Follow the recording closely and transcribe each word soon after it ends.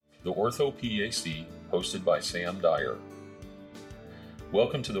the Ortho PAC, hosted by Sam Dyer.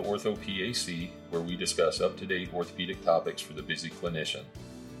 Welcome to the Ortho PAC, where we discuss up-to-date orthopedic topics for the busy clinician.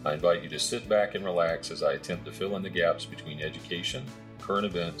 I invite you to sit back and relax as I attempt to fill in the gaps between education, current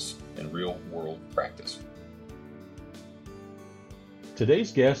events, and real-world practice.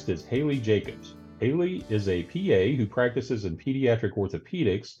 Today's guest is Haley Jacobs. Haley is a PA who practices in pediatric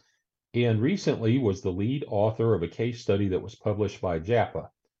orthopedics and recently was the lead author of a case study that was published by JAAPA.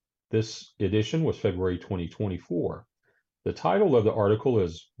 This edition was February 2024. The title of the article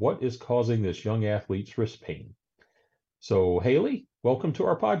is, "What is Causing This Young Athlete's Wrist Pain?" So, Haley, welcome to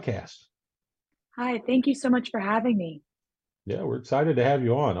our podcast. Hi, thank you so much for having me. Yeah, we're excited to have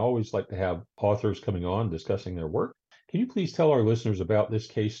you on. I always like to have authors coming on discussing their work. Can you please tell our listeners about this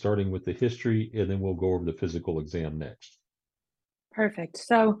case, starting with the history, and then we'll go over the physical exam next? Perfect.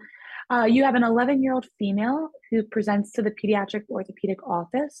 So you have an 11-year-old female who presents to the Pediatric Orthopedic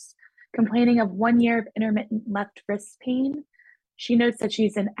office complaining of 1 year of intermittent left wrist pain. She notes that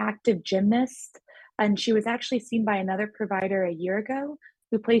she's an active gymnast, and she was actually seen by another provider a year ago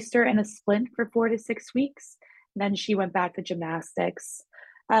who placed her in a splint for 4 to 6 weeks. And then she went back to gymnastics.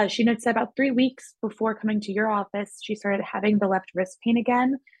 She notes that about 3 weeks before coming to your office, she started having the left wrist pain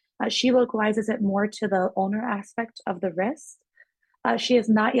again. She localizes it more to the ulnar aspect of the wrist. She has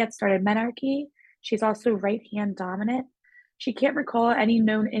not yet started menarche. She's also right hand dominant. She can't recall any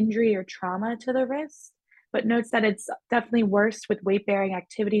known injury or trauma to the wrist, but notes that it's definitely worse with weight-bearing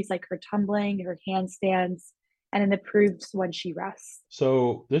activities like her tumbling, her handstands, and it improves when she rests.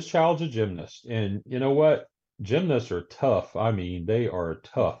 So this child's a gymnast, and you know what? Gymnasts are tough. I mean, they are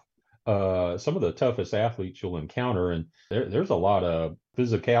tough. Some of the toughest athletes you'll encounter, and there's a lot of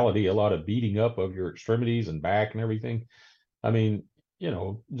physicality, a lot of beating up of your extremities and back and everything. I mean,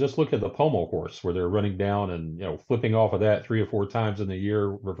 just look at the pommel horse where they're running down and, flipping off of that 3 or 4 times in the year,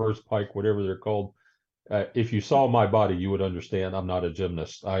 reverse pike, whatever they're called. If you saw my body, you would understand I'm not a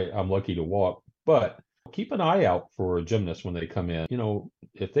gymnast. I'm lucky to walk, but keep an eye out for a gymnast when they come in.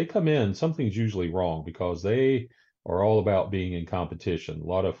 If they come in, something's usually wrong because they are all about being in competition. A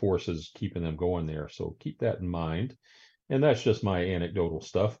lot of forces keeping them going there. So keep that in mind. And that's just my anecdotal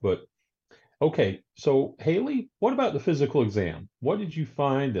stuff. But okay, so Haley, what about the physical exam? What did you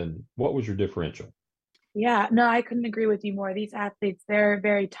find and what was your differential? Yeah, no, I couldn't agree with you more. These athletes, they're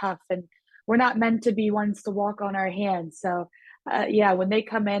very tough, and we're not meant to be ones to walk on our hands. So when they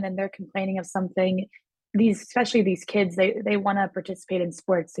come in and they're complaining of something, especially these kids, they want to participate in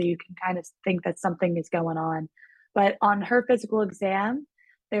sports, so you can kind of think that something is going on. But on her physical exam,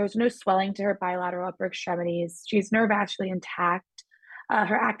 there was no swelling to her bilateral upper extremities. She's nervascularly intact.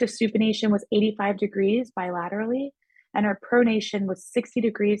 Her active supination was 85 degrees bilaterally, and her pronation was 60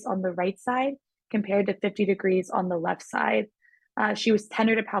 degrees on the right side compared to 50 degrees on the left side. She was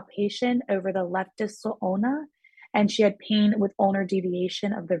tendered a palpation over the left distal ulna, and she had pain with ulnar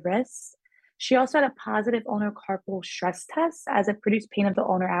deviation of the wrist. She also had a positive ulnar carpal stress test, as it produced pain of the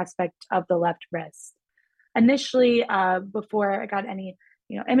ulnar aspect of the left wrist. Initially, before I got any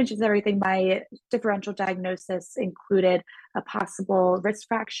images and everything, my differential diagnosis included a possible wrist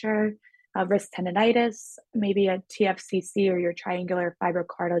fracture, a wrist tendonitis, maybe a TFCC or your triangular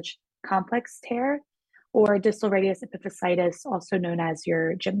fibrocartilage complex tear, or distal radius epiphysitis, also known as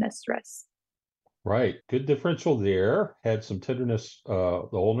your gymnast wrist. Right. Good differential there. Had some tenderness, the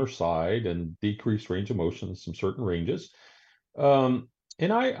ulnar side, and decreased range of motion in some certain ranges.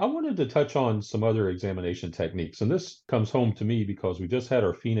 And I wanted to touch on some other examination techniques. And this comes home to me because we just had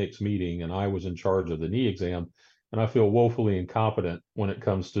our Phoenix meeting and I was in charge of the knee exam. And I feel woefully incompetent when it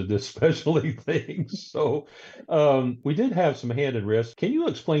comes to this specialty things. So we did have some hand and wrist. Can you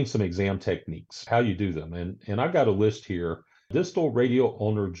explain some exam techniques, how you do them? And I've got a list here. Distal radial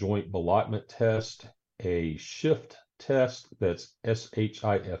ulnar joint ballottement test, a shift test, that's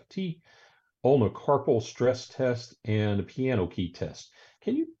SHIFT, ulnar carpal stress test, and a piano key test.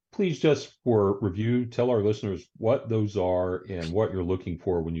 Can you please, just for review, tell our listeners what those are and what you're looking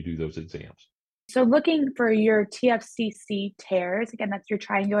for when you do those exams? So looking for your TFCC tears, again, that's your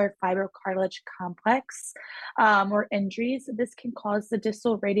triangular fibrocartilage complex, or injuries. This can cause the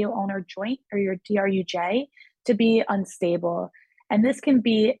distal radial ulnar joint, or your DRUJ, to be unstable. And this can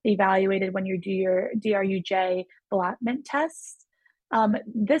be evaluated when you do your DRUJ ballottement test.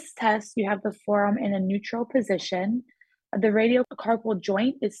 This test, you have the forearm in a neutral position. The radial carpal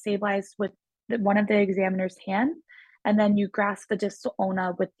joint is stabilized with one of the examiner's hand, and then you grasp the distal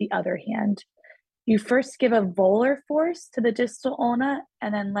ulna with the other hand. You first give a volar force to the distal ulna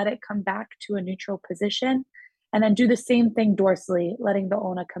and then let it come back to a neutral position, and then do the same thing dorsally, letting the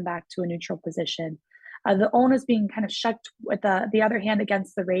ulna come back to a neutral position. The ulna is being kind of shucked with the other hand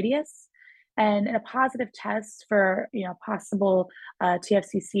against the radius. And a positive test for possible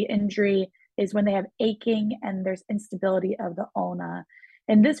TFCC injury is when they have aching and there's instability of the ulna.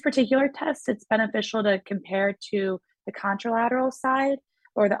 In this particular test, it's beneficial to compare to the contralateral side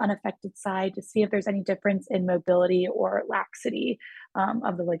or the unaffected side to see if there's any difference in mobility or laxity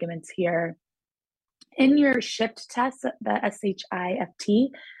of the ligaments here. In your shift test, the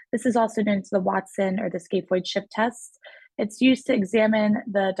SHIFT, this is also known as the Watson or the scaphoid shift test. It's used to examine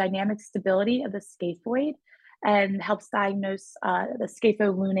the dynamic stability of the scaphoid and helps diagnose the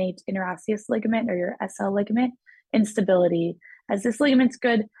scapholunate interosseous ligament or your SL ligament instability. As this ligament's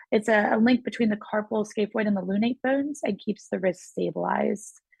good, it's a link between the carpal scaphoid and the lunate bones and keeps the wrist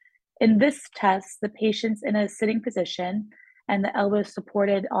stabilized. In this test, the patient's in a sitting position and the elbow is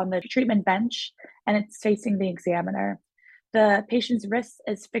supported on the treatment bench and it's facing the examiner. The patient's wrist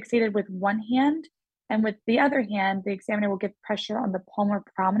is fixated with one hand, and with the other hand, the examiner will give pressure on the palmar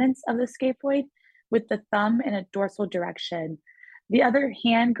prominence of the scaphoid with the thumb in a dorsal direction. The other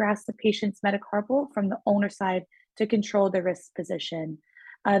hand grasps the patient's metacarpal from the ulnar side to control the wrist position.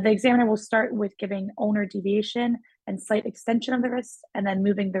 The examiner will start with giving ulnar deviation and slight extension of the wrist, and then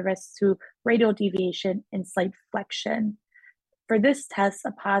moving the wrist to radial deviation and slight flexion. For this test,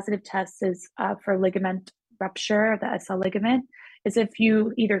 a positive test is for ligament rupture, the SL ligament, is if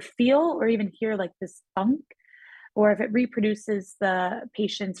you either feel or even hear like this thunk, or if it reproduces the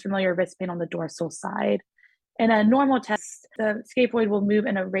patient's familiar wrist pain on the dorsal side. In a normal test, the scaphoid will move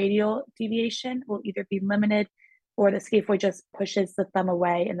in a radial deviation, will either be limited or the scaphoid just pushes the thumb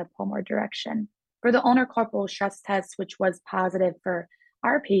away in the palmar direction. For the ulnar carpal stress test, which was positive for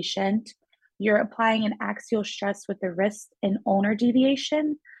our patient, you're applying an axial stress with the wrist in ulnar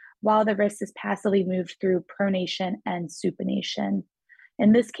deviation while the wrist is passively moved through pronation and supination.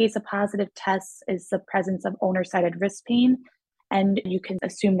 In this case, a positive test is the presence of ulnar-sided wrist pain, and you can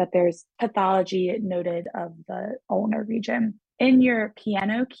assume that there's pathology noted of the ulnar region. In your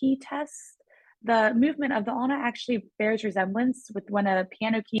piano key test, the movement of the ulna actually bears resemblance with when a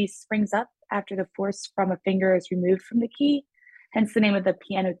piano key springs up after the force from a finger is removed from the key, hence the name of the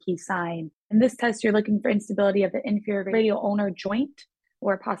piano key sign. In this test, you're looking for instability of the inferior radial ulnar joint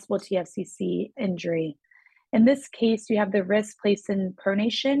or possible TFCC injury. In this case, you have the wrist placed in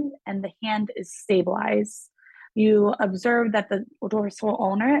pronation and the hand is stabilized. You observe that the dorsal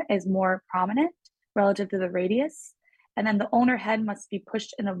ulnar is more prominent relative to the radius, and then the ulnar head must be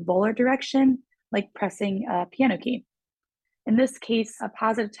pushed in a volar direction, like pressing a piano key. In this case, a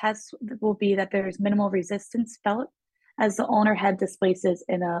positive test will be that there's minimal resistance felt as the ulnar head displaces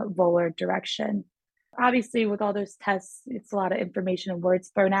in a volar direction. Obviously, with all those tests, it's a lot of information and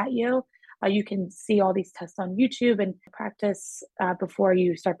words thrown at you. You can see all these tests on YouTube and practice before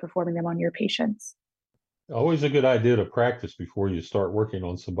you start performing them on your patients. Always a good idea to practice before you start working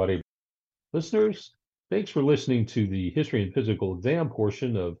on somebody. Listeners, thanks for listening to the history and physical exam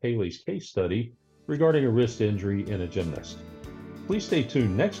portion of Haley's case study regarding a wrist injury in a gymnast. Please stay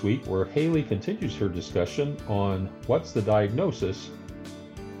tuned next week where Haley continues her discussion on what's the diagnosis.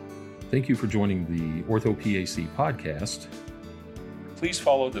 Thank you for joining the OrthoPAC podcast. Please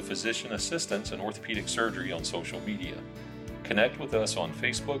follow the Physician Assistants in Orthopedic Surgery on social media. Connect with us on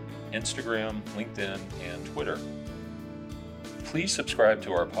Facebook, Instagram, LinkedIn, and Twitter. Please subscribe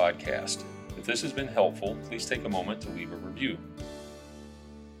to our podcast. If this has been helpful, please take a moment to leave a review.